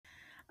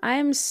I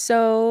am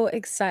so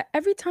excited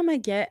every time I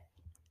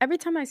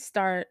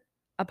start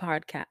a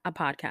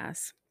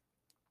podcast,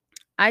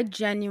 I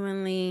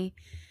genuinely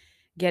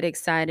get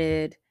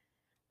excited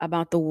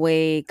about the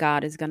way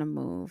God is going to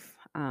move.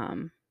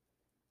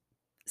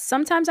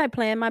 Sometimes I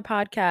plan my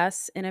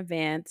podcasts in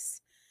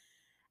advance,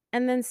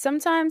 and then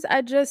sometimes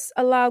I just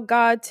allow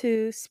God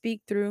to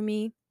speak through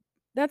me.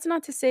 That's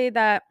not to say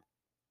that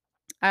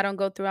I don't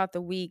go throughout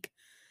the week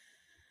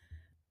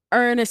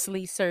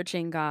earnestly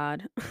searching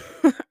God,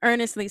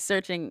 earnestly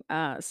searching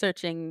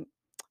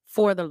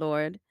for the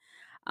Lord,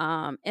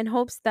 in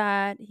hopes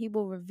that He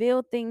will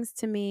reveal things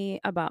to me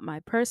about my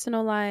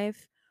personal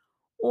life,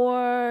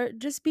 or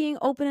just being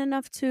open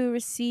enough to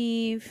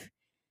receive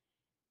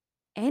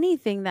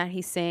anything that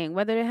He's saying,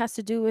 whether it has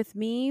to do with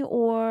me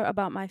or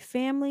about my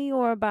family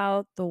or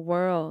about the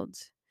world.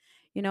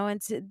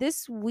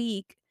 This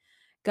week,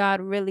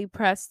 God really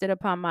pressed it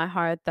upon my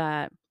heart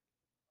that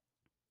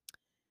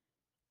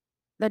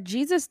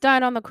Jesus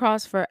died on the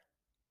cross for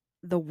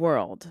the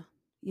world,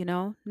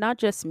 not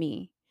just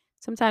me.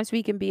 Sometimes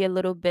we can be a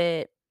little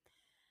bit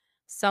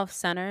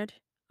self-centered.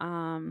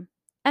 Um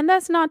and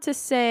that's not to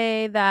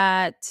say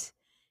that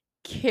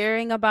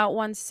caring about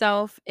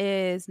oneself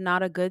is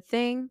not a good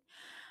thing,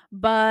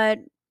 but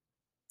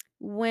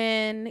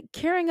when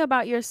caring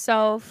about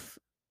yourself,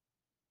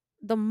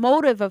 the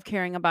motive of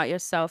caring about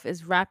yourself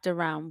is wrapped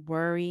around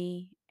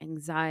worry,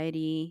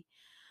 anxiety,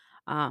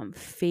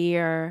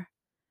 fear,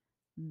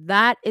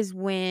 that is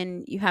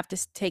when you have to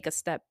take a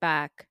step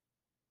back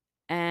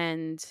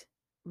and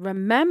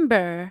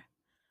remember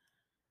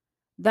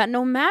that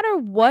no matter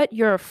what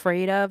you're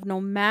afraid of,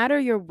 no matter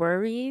your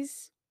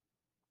worries,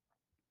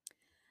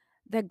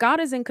 that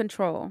God is in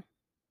control,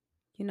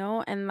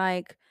 and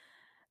like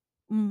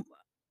m-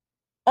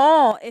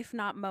 all, if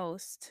not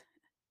most,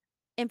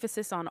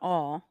 emphasis on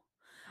all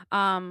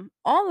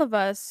of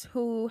us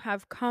who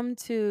have come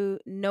to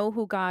know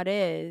who God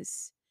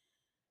is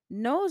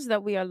knows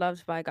that we are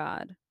loved by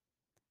God.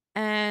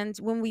 And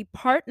when we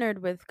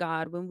partnered with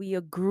God, when we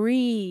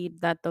agreed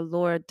that the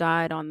Lord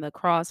died on the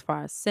cross for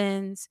our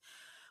sins,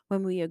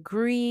 when we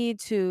agreed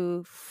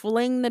to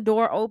fling the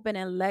door open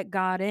and let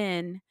God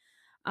in,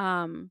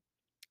 um,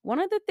 one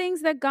of the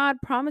things that God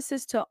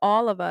promises to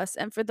all of us,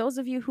 and for those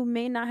of you who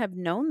may not have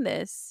known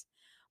this,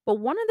 but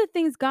one of the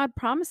things God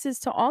promises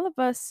to all of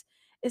us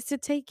is to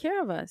take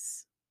care of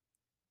us,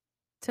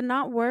 to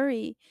not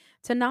worry,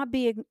 to not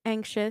be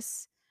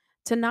anxious,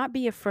 to not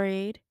be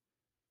afraid.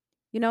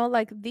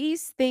 Like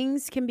these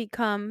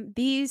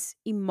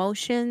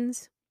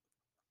emotions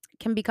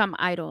can become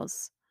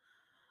idols.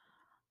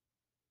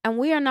 And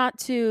we are not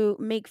to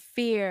make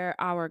fear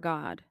our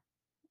God.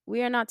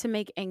 We are not to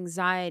make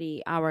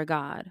anxiety our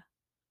God.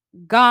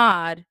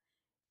 God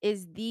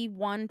is the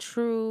one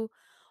true,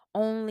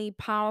 only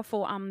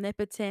powerful,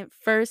 omnipotent,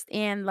 first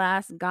and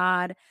last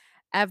God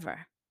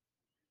ever.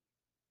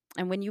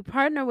 And when you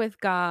partner with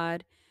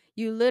God,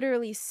 you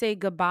literally say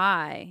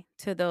goodbye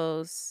to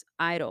those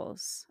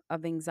idols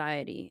of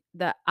anxiety,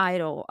 the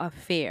idol of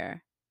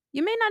fear.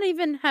 You may not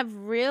even have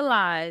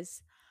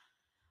realized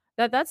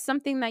that that's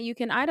something that you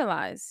can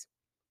idolize.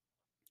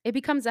 It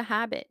becomes a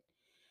habit.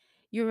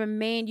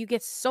 You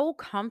get so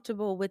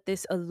comfortable with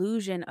this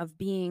illusion of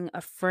being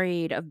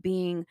afraid, of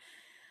being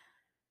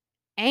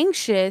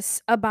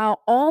anxious about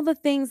all the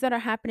things that are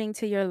happening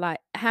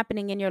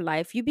in your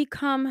life. You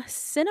become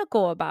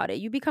cynical about it.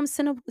 You become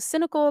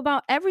cynical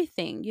about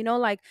everything.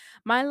 Like,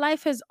 my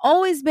life has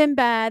always been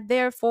bad,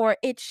 therefore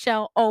it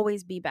shall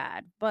always be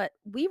bad. But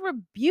we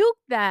rebuke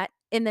that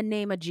in the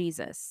name of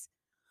Jesus.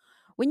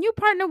 When you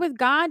partner with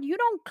God, you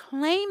don't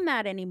claim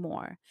that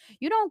anymore.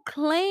 You don't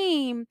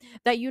claim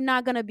that you're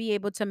not going to be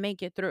able to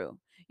make it through.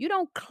 You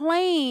don't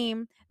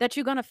claim that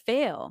you're going to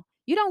fail.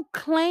 You don't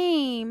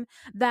claim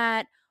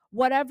that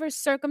whatever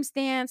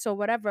circumstance or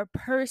whatever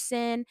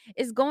person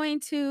is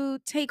going to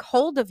take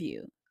hold of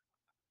you,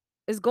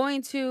 is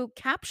going to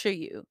capture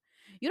you.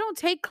 You don't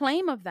take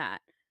claim of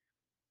that.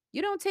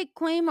 You don't take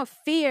claim of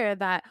fear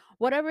that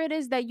whatever it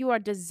is that you are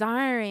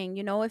desiring,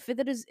 if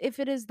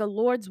it is the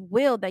Lord's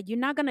will that you're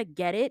not going to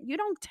get it, you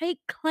don't take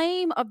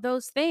claim of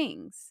those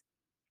things.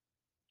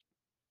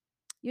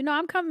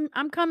 I'm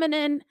coming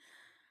in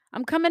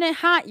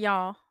hot,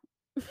 y'all.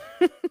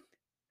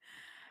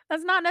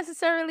 That's not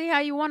necessarily how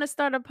you want to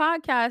start a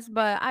podcast,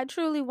 but I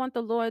truly want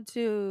the Lord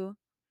to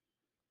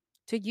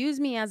use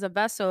me as a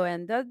vessel,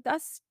 and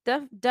that's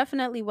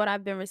definitely what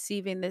I've been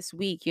receiving this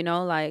week,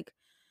 like,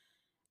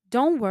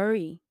 don't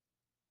worry.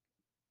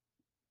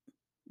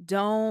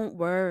 Don't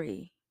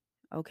worry.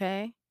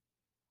 Okay?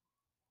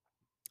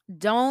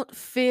 Don't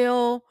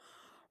feel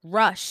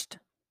rushed.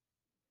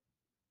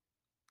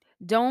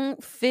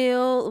 Don't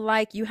feel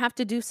like you have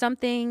to do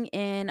something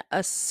in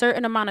a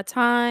certain amount of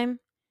time.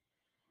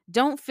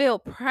 Don't feel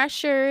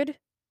pressured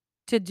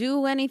to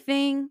do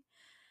anything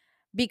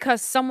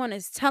because someone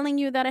is telling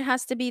you that it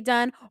has to be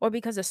done, or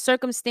because a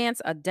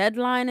circumstance, a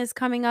deadline is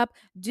coming up.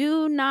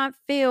 Do not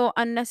feel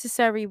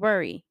unnecessary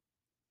worry.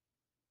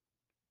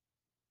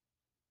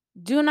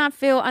 Do not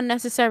feel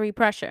unnecessary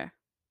pressure.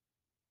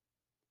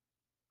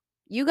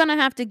 You're going to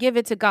have to give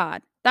it to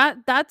God.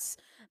 That's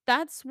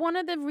one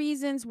of the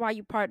reasons why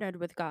you partnered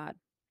with God,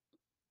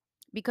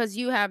 because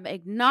you have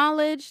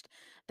acknowledged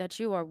that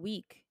you are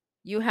weak.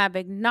 You have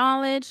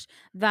acknowledged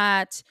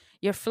that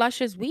your flesh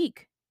is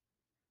weak.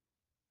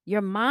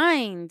 Your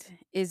mind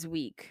is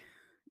weak.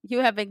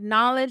 You have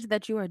acknowledged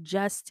that you are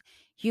just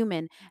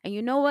human. And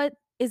you know what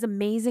is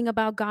amazing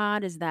about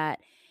God is that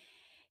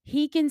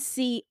he can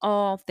see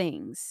all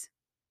things.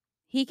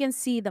 He can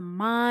see the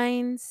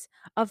minds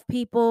of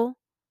people,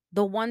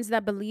 the ones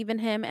that believe in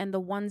him and the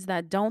ones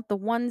that don't, the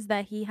ones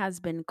that he has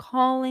been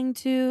calling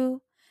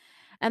to,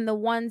 and the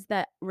ones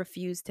that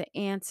refuse to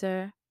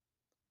answer.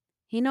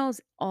 He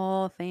knows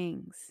all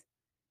things.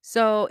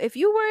 So if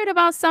you're worried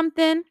about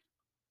something,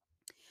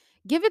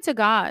 give it to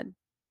God.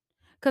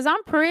 Because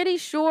I'm pretty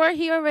sure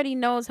he already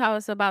knows how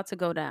it's about to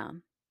go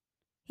down.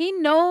 He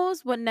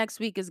knows what next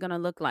week is going to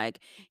look like.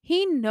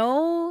 He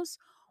knows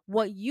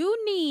what you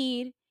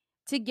need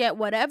to get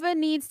whatever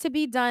needs to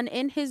be done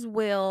in his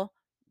will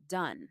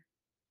done.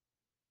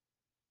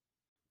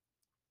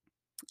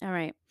 All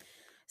right.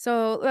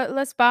 So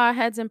let's bow our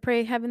heads and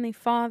pray. Heavenly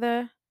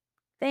Father,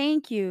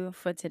 thank you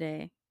for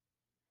today.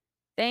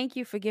 Thank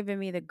you for giving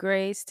me the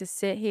grace to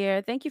sit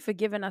here. Thank you for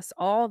giving us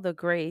all the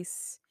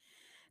grace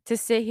to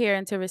sit here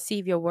and to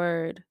receive your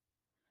word.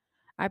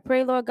 I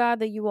pray, Lord God,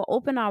 that you will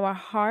open our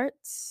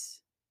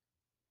hearts,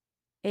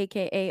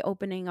 aka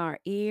opening our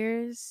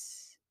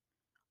ears,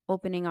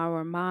 opening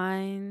our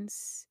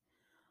minds,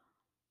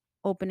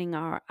 opening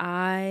our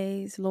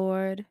eyes,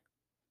 Lord,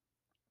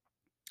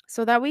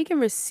 so that we can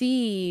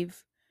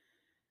receive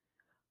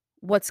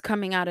what's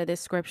coming out of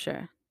this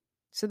scripture,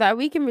 so that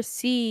we can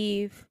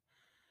receive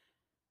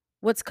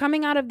what's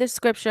coming out of this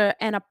scripture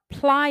and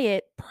apply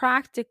it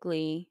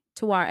practically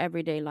to our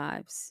everyday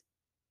lives.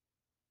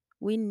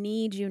 We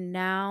need you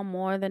now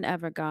more than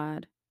ever,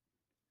 God.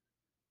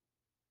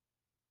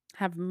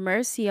 Have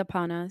mercy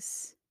upon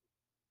us.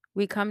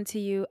 We come to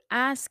you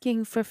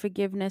asking for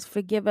forgiveness.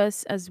 Forgive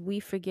us as we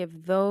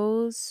forgive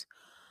those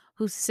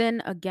who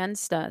sin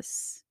against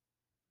us.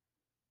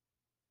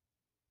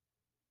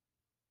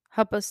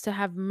 Help us to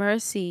have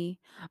mercy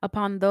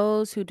upon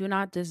those who do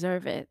not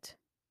deserve it.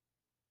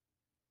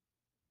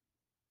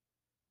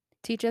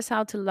 Teach us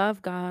how to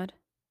love, God.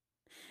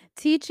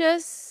 Teach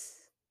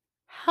us,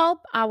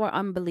 help our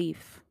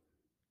unbelief.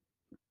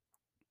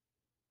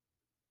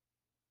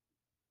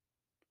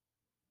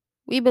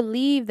 We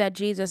believe that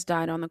Jesus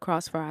died on the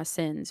cross for our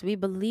sins. We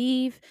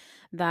believe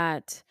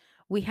that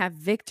we have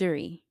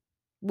victory.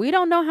 We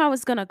don't know how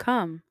it's going to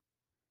come.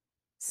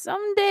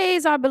 Some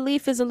days our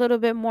belief is a little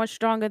bit more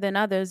stronger than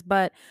others,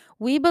 but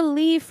we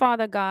believe,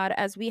 Father God,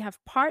 as we have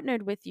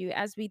partnered with you,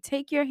 as we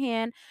take your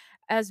hand,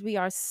 as we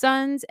are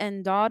sons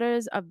and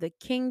daughters of the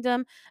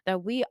kingdom,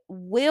 that we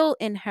will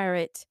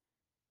inherit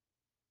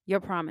your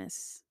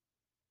promise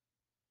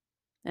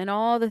and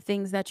all the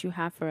things that you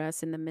have for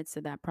us in the midst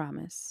of that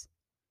promise.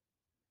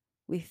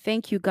 We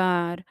thank you,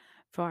 God,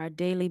 for our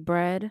daily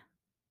bread.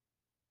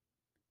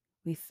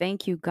 We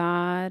thank you,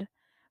 God,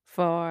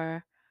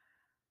 for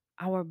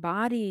our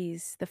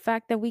bodies, the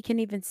fact that we can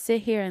even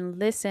sit here and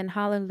listen.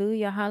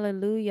 Hallelujah,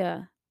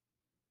 hallelujah.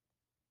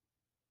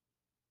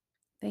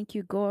 Thank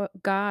you,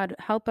 God.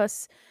 Help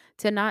us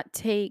to not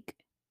take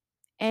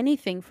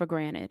anything for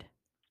granted.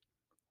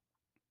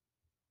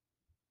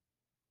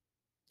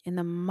 In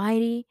the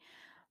mighty,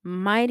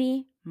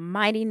 mighty,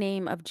 mighty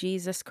name of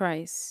Jesus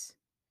Christ,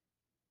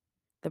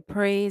 the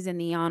praise and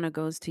the honor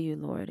goes to you,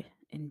 Lord.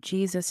 In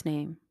Jesus'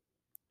 name,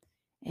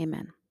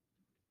 amen.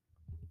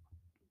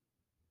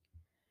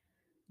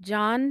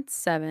 John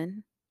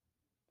 7,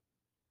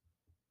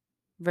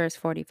 verse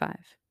 45.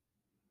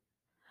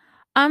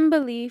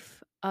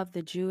 Unbelief of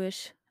the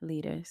Jewish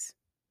leaders.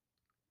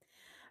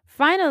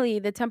 Finally,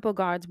 the temple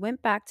guards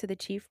went back to the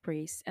chief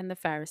priests and the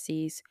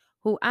Pharisees,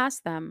 who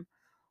asked them,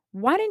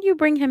 "Why didn't you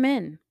bring him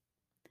in?"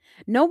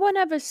 "No one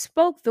ever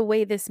spoke the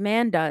way this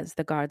man does,"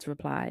 the guards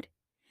replied.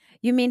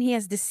 "You mean he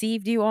has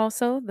deceived you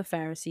also?" the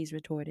Pharisees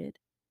retorted.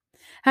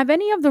 "Have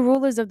any of the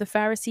rulers of the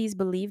Pharisees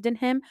believed in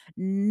him?"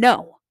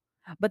 "No.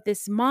 But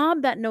this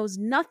mob that knows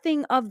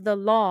nothing of the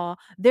law,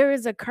 there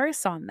is a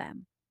curse on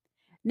them."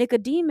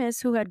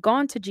 Nicodemus, who had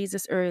gone to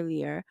Jesus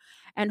earlier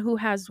and who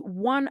has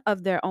one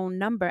of their own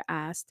number,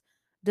 asked,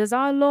 "Does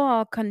our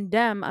law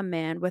condemn a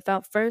man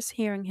without first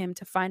hearing him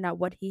to find out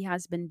what he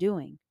has been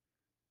doing?"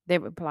 They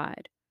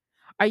replied,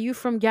 "Are you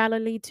from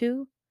Galilee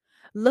too?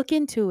 Look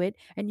into it,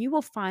 and you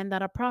will find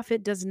that a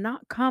prophet does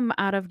not come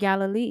out of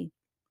Galilee."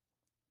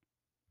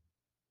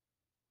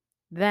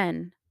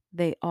 Then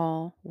they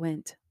all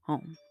went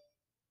home.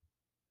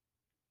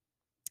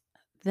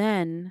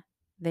 Then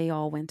they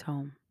all went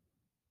home.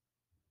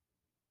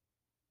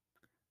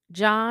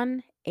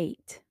 John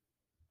 8.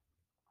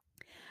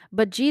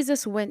 But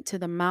Jesus went to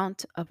the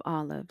Mount of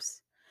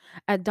Olives.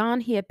 At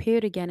dawn, he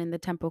appeared again in the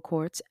temple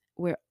courts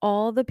where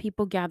all the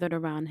people gathered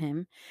around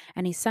him,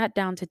 and he sat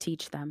down to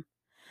teach them.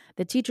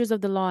 The teachers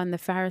of the law and the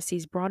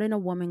Pharisees brought in a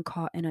woman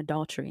caught in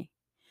adultery.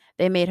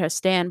 They made her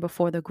stand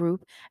before the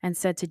group and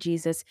said to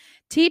Jesus,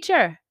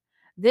 "Teacher,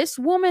 This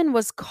woman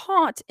was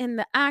caught in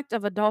the act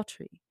of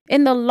adultery.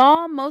 In the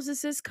law,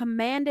 Moses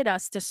commanded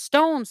us to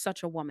stone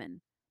such a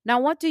woman. Now,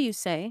 what do you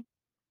say?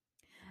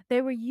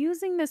 They were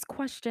using this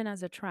question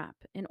as a trap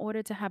in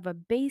order to have a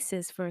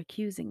basis for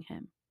accusing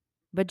him.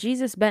 But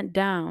Jesus bent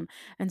down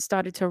and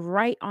started to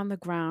write on the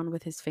ground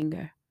with his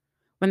finger.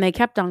 When they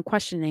kept on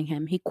questioning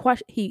him,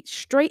 he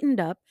straightened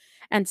up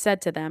and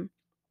said to them,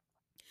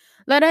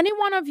 "Let any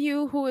one of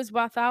you who is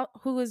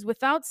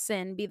without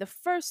sin be the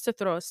first to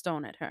throw a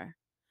stone at her."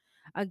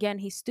 Again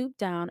he stooped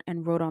down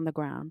and wrote on the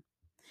ground.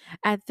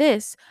 At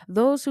this,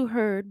 those who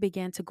heard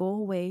began to go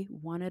away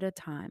one at a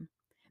time,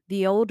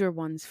 the older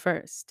ones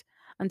first,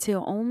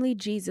 until only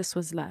Jesus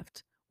was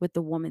left, with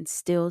the woman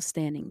still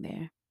standing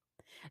there.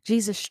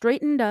 Jesus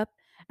straightened up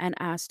and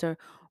asked her,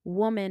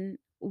 "Woman,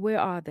 where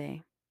are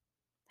they?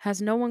 Has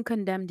no one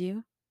condemned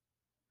you?"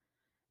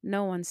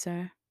 "No one,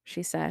 sir,"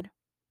 she said.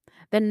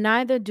 "Then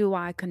neither do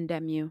I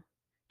condemn you,"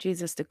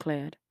 Jesus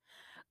declared.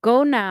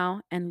 "Go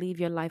now and leave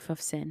your life of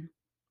sin."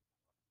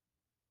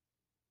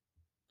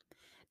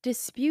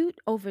 Dispute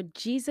over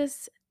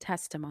Jesus'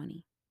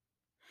 testimony.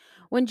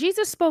 When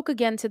Jesus spoke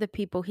again to the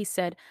people, he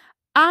said,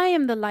 "I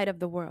am the light of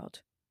the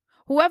world.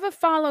 Whoever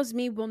follows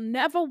me will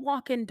never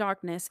walk in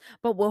darkness,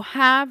 but will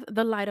have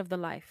the light of the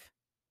life."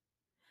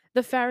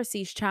 The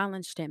Pharisees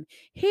challenged him.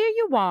 "Here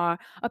you are,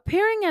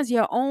 appearing as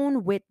your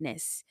own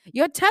witness.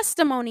 Your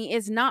testimony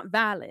is not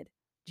valid."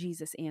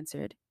 Jesus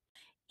answered,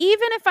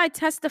 "Even if I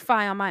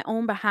testify on my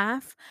own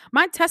behalf,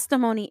 my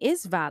testimony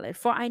is valid,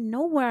 for I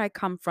know where I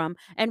come from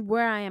and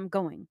where I am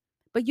going.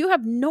 But you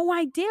have no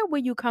idea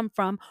where you come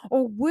from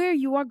or where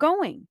you are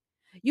going.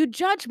 You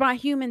judge by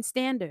human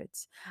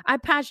standards. I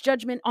pass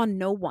judgment on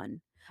no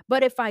one.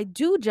 But if I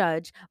do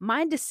judge,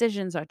 my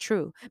decisions are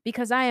true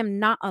because I am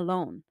not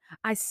alone.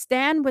 I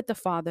stand with the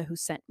Father who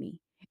sent me.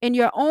 In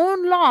your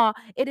own law,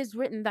 it is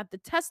written that the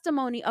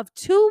testimony of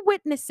two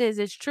witnesses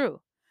is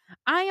true.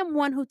 I am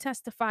one who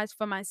testifies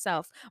for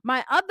myself.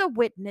 My other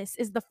witness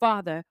is the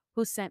Father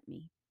who sent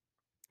me."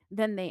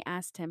 Then they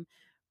asked him,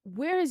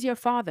 "Where is your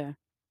Father?"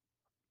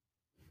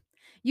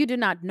 "You do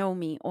not know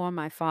me or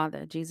my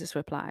Father," Jesus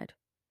replied.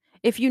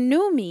 "If you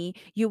knew me,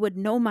 you would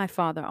know my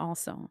Father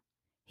also."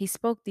 He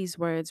spoke these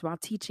words while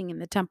teaching in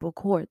the temple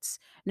courts,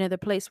 near the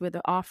place where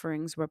the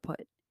offerings were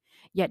put.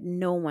 Yet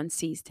no one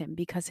seized him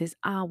because his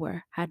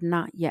hour had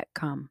not yet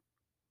come.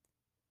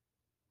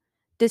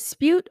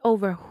 Dispute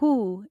over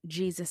who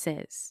Jesus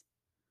is.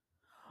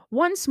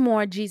 Once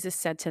more, Jesus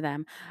said to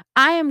them,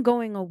 "I am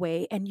going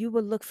away, and you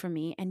will look for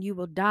me, and you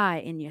will die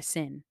in your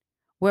sin.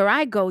 Where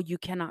I go, you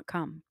cannot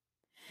come."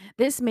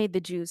 This made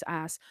the Jews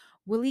ask,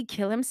 "Will he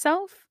kill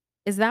himself?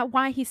 Is that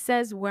why he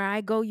says, 'Where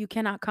I go, you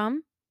cannot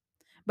come'?"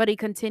 But he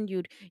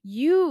continued,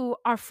 "You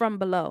are from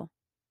below.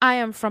 I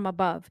am from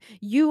above.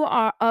 You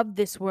are of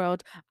this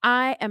world.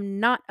 I am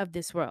not of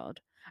this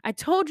world. I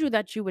told you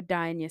that you would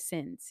die in your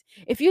sins.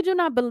 If you do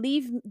not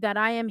believe that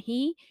I am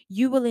he,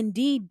 you will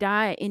indeed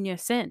die in your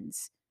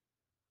sins."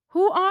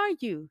 "Who are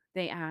you?"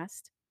 they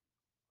asked.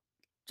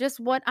 "Just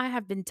what I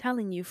have been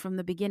telling you from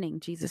the beginning,"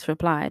 Jesus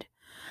replied.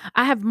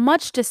 "I have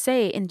much to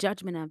say in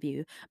judgment of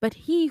you, but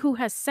he who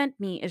has sent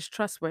me is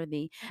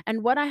trustworthy,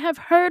 and what I have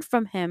heard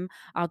from him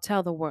I'll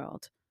tell the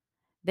world."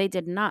 They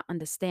did not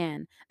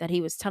understand that he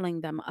was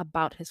telling them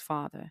about his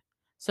Father.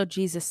 So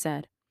Jesus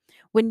said,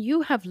 "When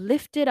you have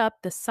lifted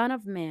up the Son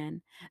of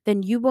Man,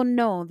 then you will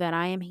know that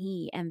I am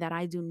he, and that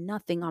I do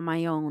nothing on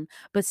my own,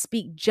 but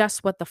speak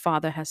just what the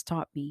Father has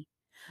taught me.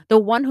 The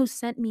one who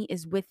sent me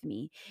is with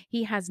me.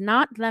 He has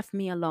not left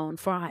me alone,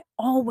 for I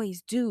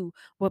always do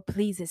what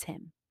pleases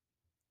him."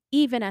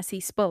 Even as he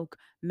spoke,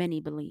 many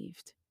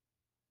believed.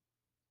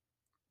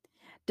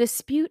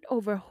 Dispute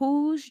over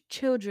whose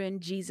children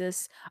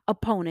Jesus'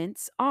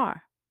 opponents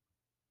are.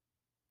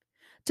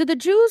 To the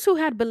Jews who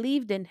had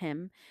believed in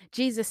him,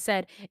 Jesus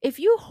said, "If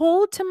you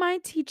hold to my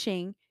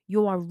teaching,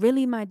 you are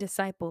really my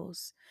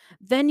disciples.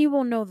 Then you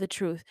will know the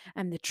truth,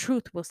 and the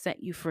truth will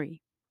set you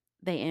free."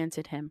 They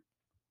answered him,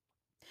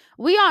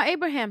 "We are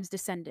Abraham's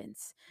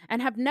descendants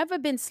and have never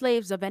been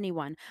slaves of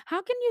anyone.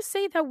 How can you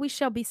say that we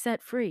shall be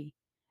set free?"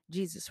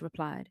 Jesus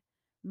replied,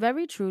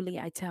 "Very truly,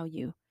 I tell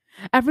you,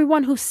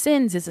 everyone who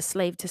sins is a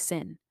slave to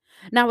sin.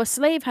 Now, a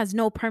slave has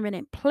no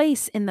permanent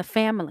place in the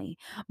family,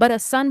 but a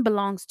son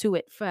belongs to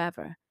it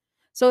forever.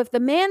 So if the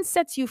man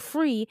sets you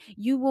free,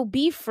 you will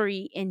be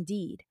free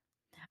indeed.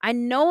 I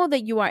know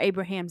that you are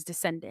Abraham's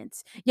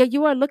descendants, yet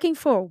you are looking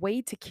for a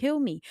way to kill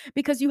me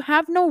because you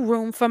have no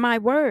room for my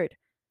word.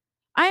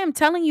 I am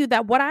telling you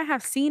that what I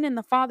have seen in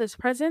the Father's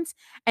presence,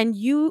 and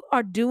you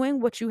are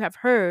doing what you have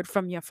heard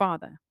from your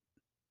father."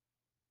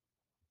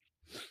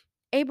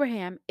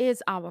 "Abraham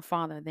is our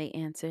father," they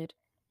answered.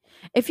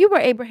 "If you were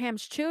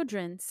Abraham's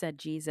children," said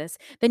Jesus,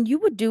 "then you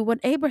would do what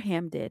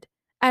Abraham did.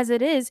 As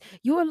it is,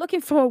 you are looking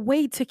for a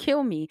way to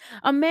kill me,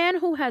 a man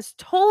who has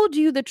told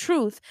you the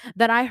truth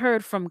that I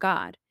heard from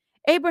God.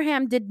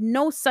 Abraham did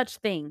no such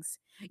things.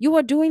 You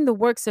are doing the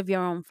works of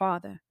your own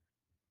father."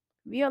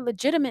 We are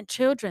legitimate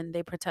children,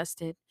 they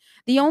protested.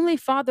 The only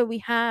father we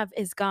have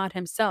is God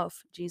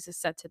Himself, Jesus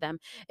said to them.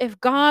 If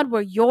God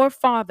were your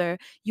father,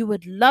 you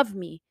would love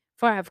me,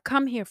 for I have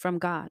come here from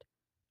God.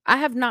 I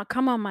have not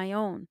come on my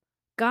own.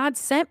 God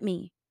sent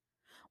me.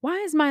 Why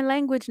is my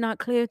language not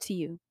clear to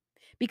you?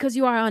 Because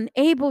you are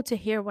unable to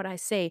hear what I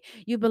say.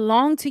 You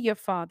belong to your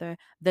father,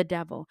 the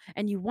devil,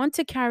 and you want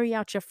to carry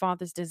out your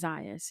father's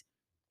desires.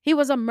 He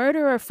was a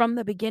murderer from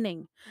the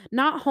beginning,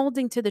 not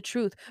holding to the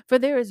truth, for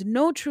there is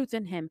no truth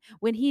in him.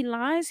 When he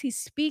lies, he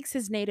speaks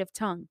his native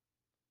tongue,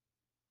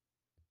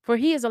 for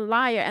he is a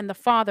liar and the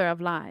father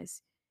of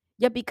lies.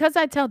 Yet because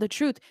I tell the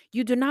truth,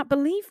 you do not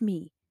believe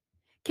me.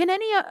 Can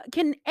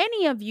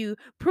any of you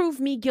prove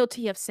me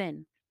guilty of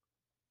sin?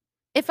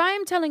 If I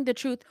am telling the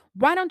truth,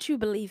 why don't you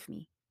believe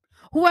me?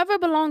 Whoever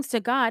belongs to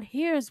God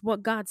hears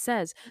what God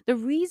says. The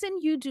reason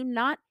you do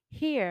not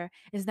hear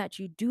is that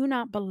you do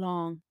not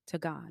belong to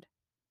God.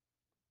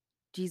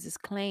 Jesus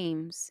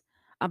claims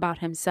about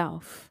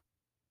himself.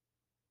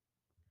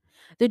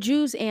 The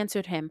Jews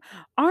answered him,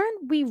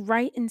 "Aren't we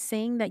right in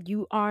saying that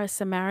you are a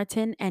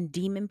Samaritan and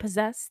demon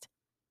possessed?"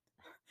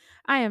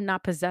 "I am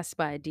not possessed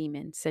by a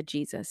demon," said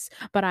Jesus,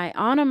 "but I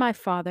honor my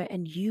Father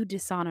and you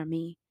dishonor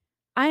me.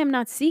 I am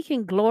not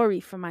seeking glory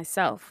for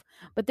myself,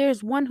 but there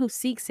is one who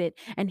seeks it,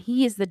 and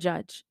he is the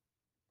judge.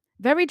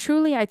 Very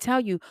truly I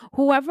tell you,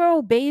 whoever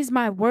obeys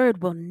my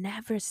word will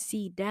never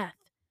see death."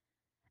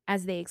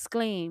 As they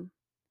exclaim,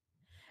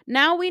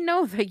 "Now we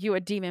know that you are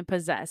demon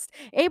possessed.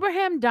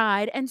 Abraham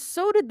died, and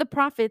so did the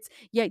prophets,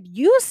 yet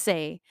you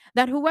say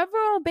that whoever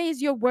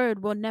obeys your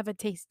word will never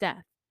taste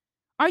death.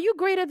 Are you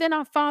greater than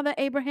our father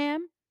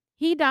Abraham?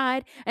 He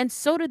died, and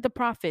so did the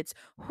prophets.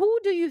 Who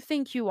do you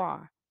think you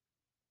are?"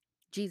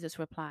 Jesus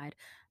replied,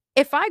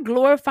 "If I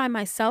glorify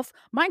myself,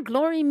 my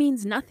glory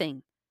means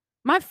nothing.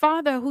 My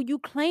Father, who you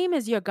claim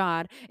is your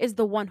God, is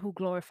the one who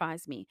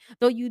glorifies me.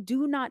 Though you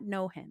do not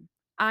know him,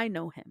 I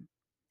know him.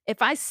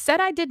 If I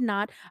said I did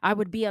not, I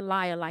would be a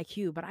liar like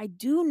you, but I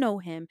do know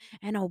him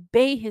and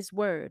obey his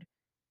word.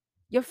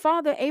 Your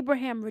father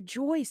Abraham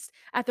rejoiced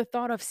at the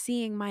thought of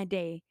seeing my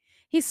day.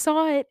 He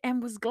saw it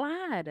and was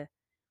glad."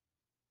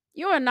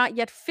 "You are not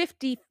yet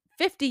fifty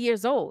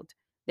years old,"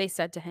 they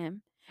said to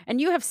him,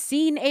 "and you have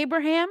seen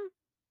Abraham?"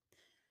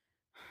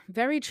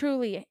 "Very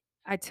truly,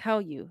 I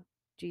tell you,"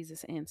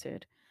 Jesus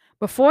answered,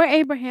 "before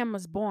Abraham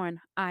was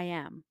born, I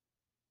am."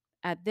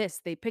 At this,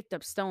 they picked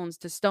up stones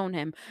to stone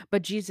him,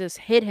 but Jesus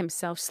hid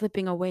himself,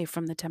 slipping away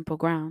from the temple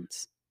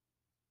grounds.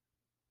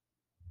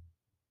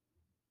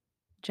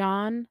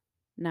 John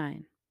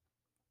 9.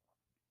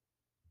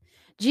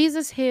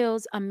 Jesus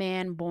heals a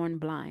man born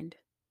blind.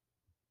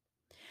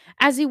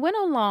 As he went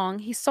along,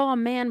 he saw a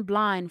man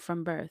blind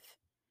from birth.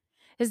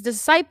 His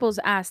disciples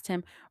asked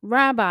him,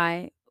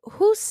 "Rabbi,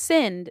 who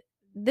sinned,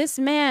 this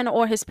man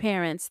or his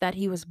parents, that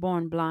he was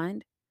born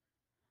blind?"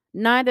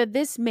 "Neither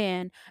this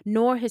man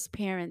nor his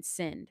parents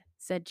sinned,"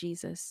 said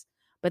Jesus,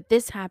 "but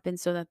this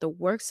happened so that the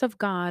works of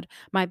God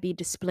might be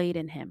displayed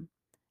in him.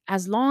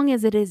 As long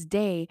as it is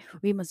day,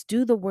 we must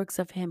do the works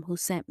of him who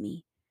sent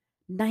me.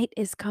 Night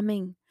is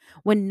coming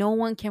when no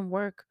one can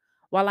work.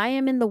 While I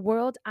am in the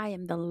world, I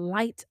am the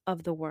light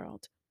of the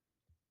world."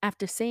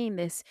 After saying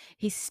this,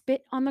 he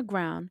spit on the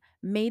ground,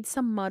 made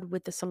some mud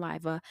with the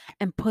saliva,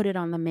 and put it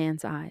on the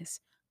man's eyes.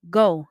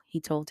 "Go,"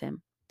 he told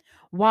him,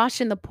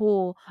 "wash in the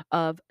pool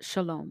of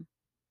Shalom."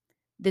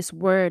 This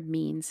word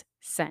means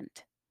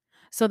sent.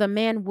 So the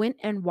man went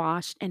and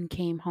washed and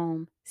came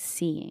home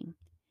seeing.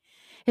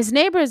 His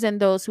neighbors and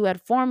those who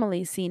had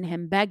formerly seen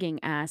him begging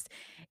asked,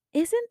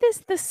 "Isn't this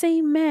the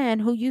same man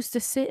who used to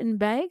sit and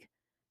beg?"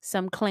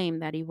 Some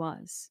claimed that he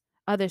was.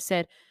 Others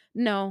said,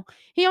 "No,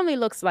 he only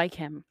looks like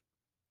him."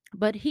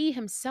 But he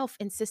himself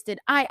insisted,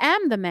 "I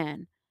am the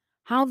man."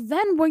 "How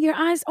then were your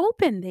eyes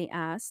open?" they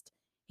asked.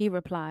 He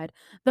replied,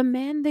 "The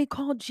man they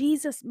called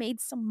Jesus made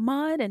some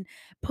mud and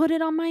put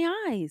it on my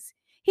eyes.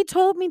 He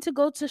told me to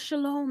go to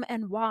Shalom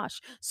and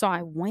wash. So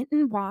I went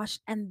and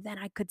washed, and then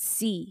I could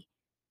see."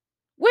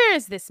 "Where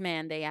is this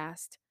man?" they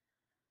asked.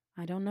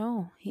 "I don't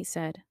know," he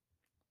said.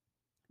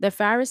 The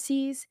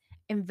Pharisees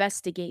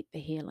investigate the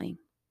healing.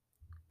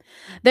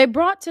 They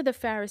brought to the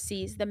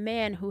Pharisees the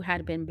man who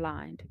had been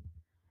blind.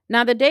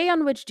 Now, the day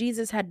on which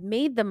Jesus had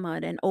made the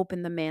mud and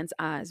opened the man's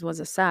eyes was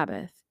a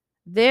Sabbath.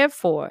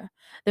 Therefore,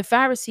 the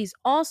Pharisees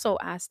also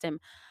asked him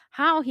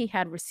how he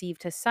had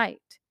received his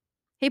sight.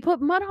 "He put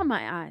mud on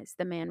my eyes,"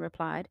 the man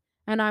replied,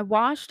 "and I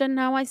washed, and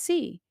now I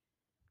see."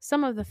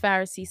 Some of the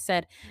Pharisees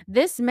said,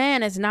 "This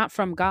man is not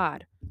from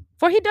God,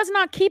 for he does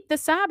not keep the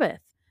Sabbath."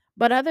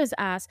 But others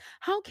asked,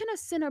 "How can a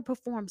sinner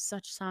perform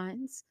such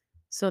signs?"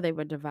 So they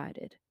were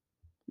divided.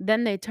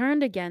 Then they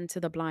turned again to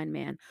the blind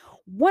man.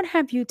 "What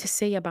have you to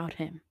say about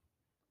him?"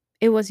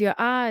 "It was your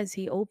eyes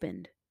he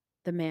opened,"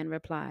 the man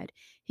replied.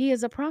 "He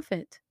is a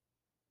prophet."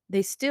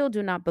 They still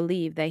do not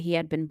believe that he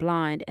had been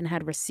blind and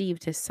had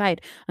received his sight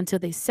until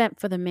they sent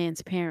for the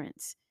man's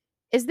parents.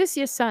 "Is this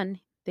your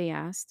son?" they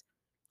asked.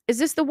 "Is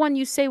this the one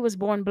you say was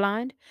born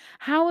blind?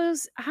 How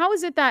is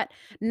it that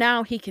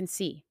now he can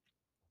see?"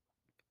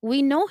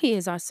 We know he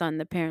is our son,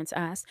 the parents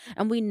asked,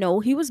 and we know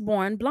he was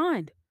born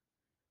blind.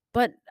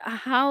 But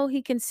how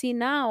he can see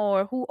now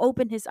or who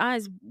opened his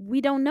eyes,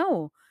 we don't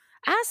know.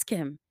 Ask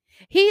him.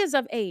 He is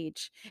of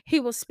age. He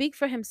will speak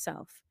for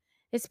himself.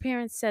 His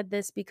parents said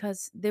this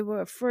because they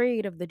were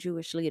afraid of the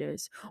Jewish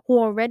leaders, who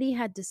already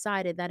had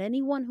decided that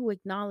anyone who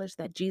acknowledged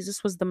that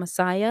Jesus was the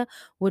Messiah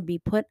would be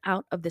put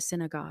out of the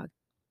synagogue.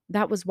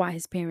 That was why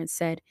his parents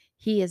said,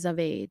 "He is of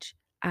age.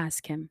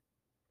 Ask him."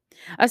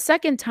 A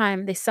second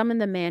time, they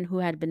summoned the man who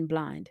had been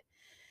blind.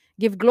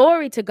 "Give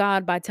glory to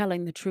God by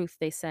telling the truth,"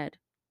 they said.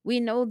 "We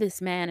know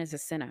this man is a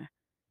sinner,"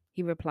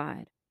 he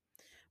replied.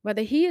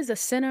 "Whether he is a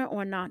sinner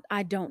or not,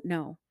 I don't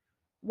know.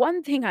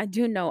 One thing I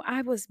do know,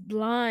 I was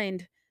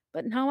blind,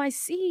 but now I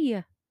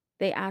see."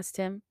 They asked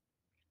him,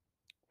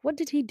 "What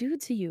did he do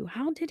to you?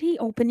 How did he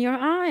open your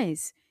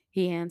eyes?"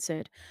 He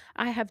answered,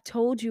 "I have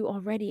told you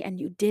already, and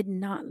you did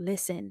not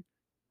listen.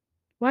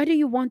 Why do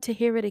you want to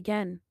hear it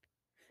again?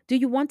 Do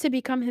you want to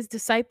become his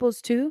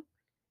disciples too?"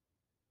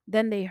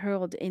 Then they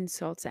hurled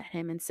insults at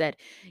him and said,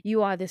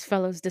 "You are this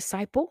fellow's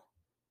disciple?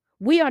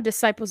 We are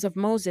disciples of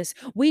Moses.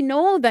 We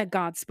know that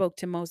God spoke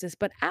to Moses,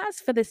 but as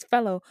for this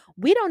fellow,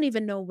 we don't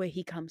even know where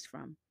he comes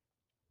from."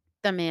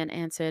 The man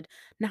answered,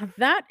 "Now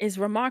that is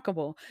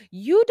remarkable.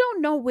 You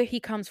don't know where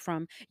he comes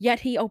from,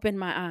 yet he opened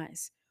my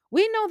eyes.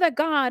 We know that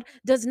God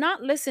does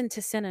not listen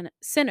to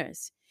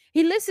sinners.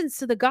 He listens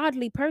to the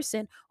godly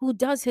person who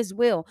does his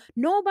will.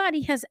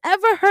 Nobody has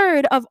ever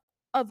heard of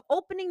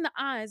opening the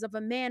eyes of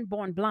a man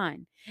born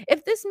blind.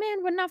 If this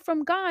man were not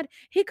from God,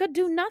 he could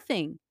do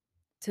nothing."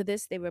 To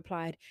this they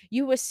replied,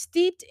 "You were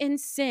steeped in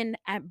sin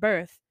at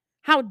birth.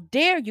 How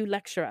dare you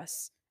lecture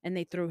us?" And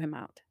they threw him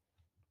out.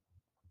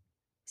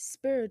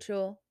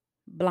 Spiritual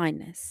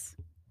blindness.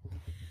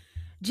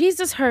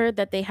 Jesus heard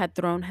that they had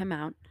thrown him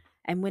out,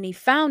 and when he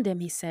found him,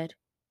 he said,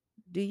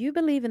 "Do you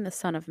believe in the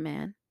Son of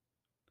Man?"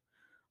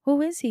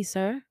 "Who is he,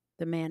 sir?"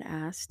 the man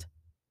asked.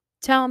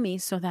 "Tell me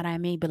so that I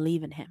may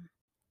believe in him."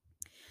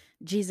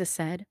 Jesus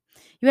said,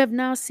 "You have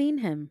now seen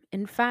him.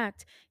 In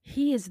fact,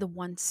 he is the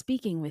one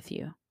speaking with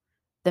you."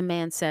 The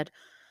man said,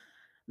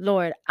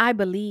 "Lord, I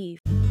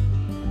believe."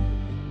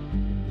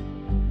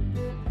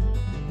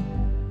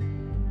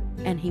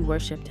 And he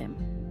worshiped him.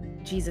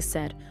 Jesus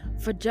said,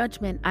 "For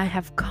judgment I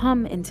have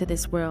come into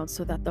this world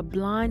so that the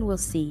blind will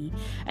see,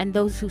 and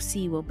those who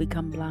see will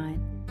become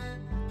blind."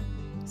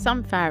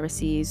 Some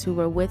Pharisees who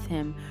were with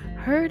him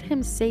heard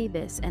him say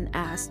this and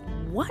asked,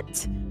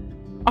 "What?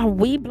 Are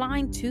we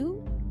blind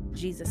too?"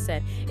 Jesus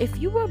said,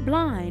 "If you were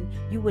blind,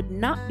 you would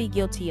not be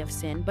guilty of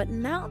sin, but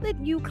now that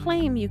you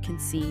claim you can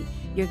see,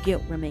 your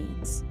guilt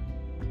remains."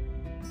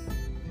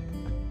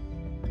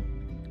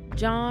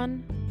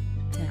 John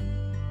 10.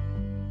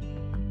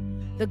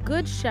 The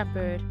Good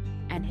Shepherd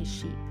and his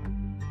sheep.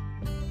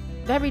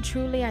 "Very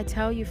truly I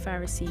tell you,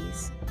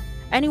 Pharisees,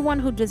 anyone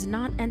who does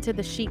not enter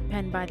the sheep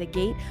pen by the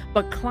gate,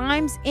 but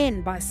climbs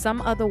in by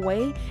some other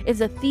way,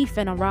 is a thief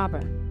and a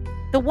robber.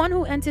 The one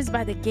who enters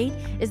by the gate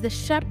is the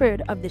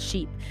shepherd of the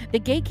sheep. The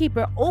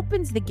gatekeeper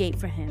opens the gate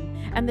for him,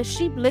 and the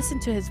sheep listen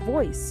to his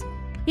voice.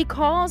 He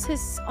calls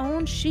his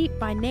own sheep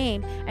by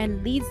name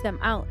and leads them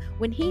out.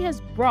 When he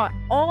has brought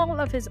all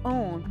of his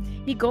own,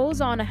 he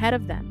goes on ahead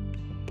of them.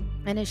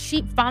 And his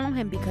sheep follow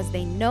him because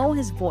they know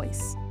his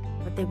voice,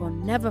 but they will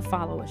never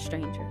follow a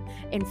stranger.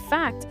 In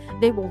fact,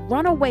 they will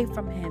run away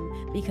from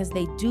him because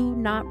they do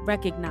not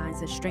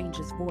recognize a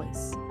stranger's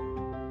voice."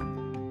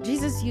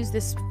 Jesus used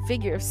this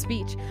figure of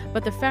speech,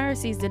 but the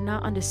Pharisees did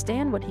not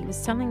understand what he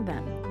was telling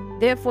them.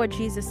 Therefore,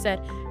 Jesus said,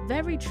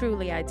 "Very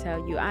truly I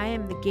tell you, I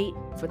am the gate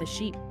for the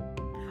sheep.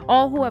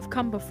 All who have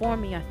come before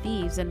me are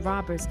thieves and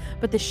robbers,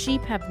 but the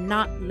sheep have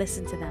not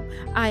listened to them.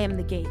 I am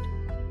the gate.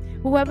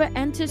 Whoever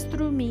enters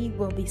through me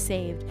will be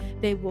saved.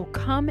 They will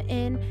come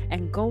in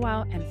and go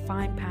out and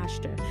find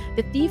pasture.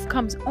 The thief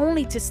comes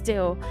only to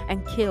steal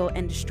and kill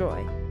and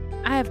destroy.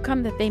 I have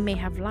come that they may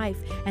have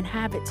life and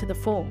have it to the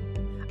full.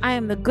 I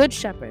am the good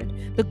shepherd.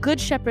 The good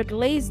shepherd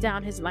lays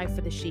down his life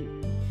for the sheep.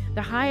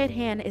 The hired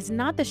hand is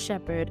not the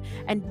shepherd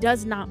and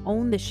does not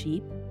own the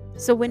sheep.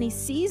 So when he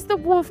sees the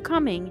wolf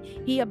coming,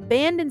 he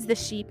abandons the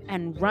sheep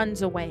and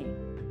runs away.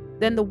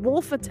 Then the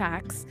wolf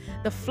attacks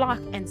the flock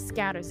and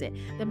scatters it.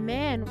 The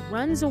man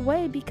runs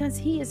away because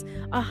he is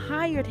a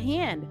hired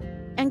hand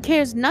and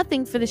cares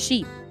nothing for the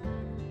sheep.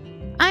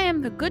 I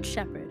am the good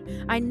shepherd.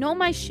 I know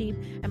my sheep,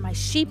 and my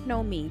sheep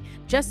know me,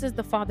 just as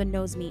the Father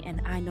knows me,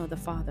 and I know the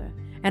Father.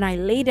 And I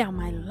lay down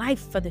my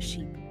life for the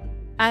sheep.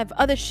 I have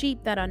other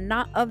sheep that are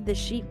not of the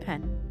sheep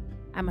pen.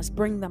 I must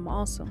bring them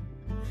also.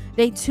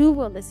 They too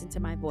will listen to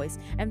my voice,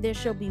 and there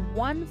shall be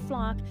one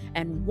flock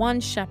and one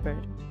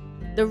shepherd.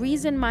 The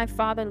reason my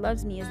Father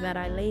loves me is that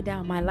I lay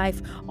down my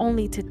life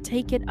only to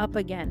take it up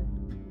again.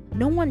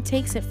 No one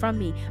takes it from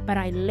me, but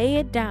I lay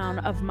it down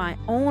of my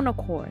own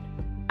accord.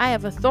 I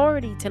have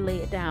authority to lay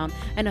it down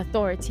and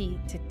authority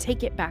to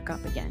take it back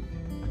up again.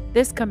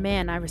 This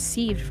command I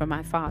received from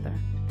my Father."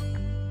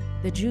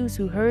 The Jews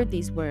who heard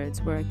these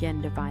words were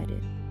again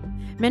divided.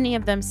 Many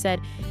of them said,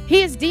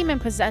 "He is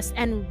demon-possessed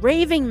and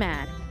raving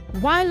mad.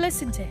 Why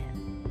listen to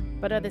him?"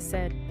 But others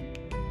said,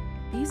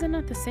 These are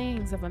not the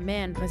sayings of a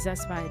man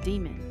possessed by a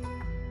demon.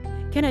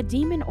 Can a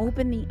demon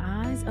open the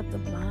eyes of the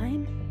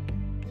blind?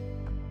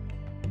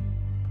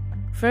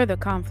 Further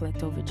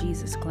conflict over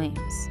Jesus'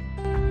 claims.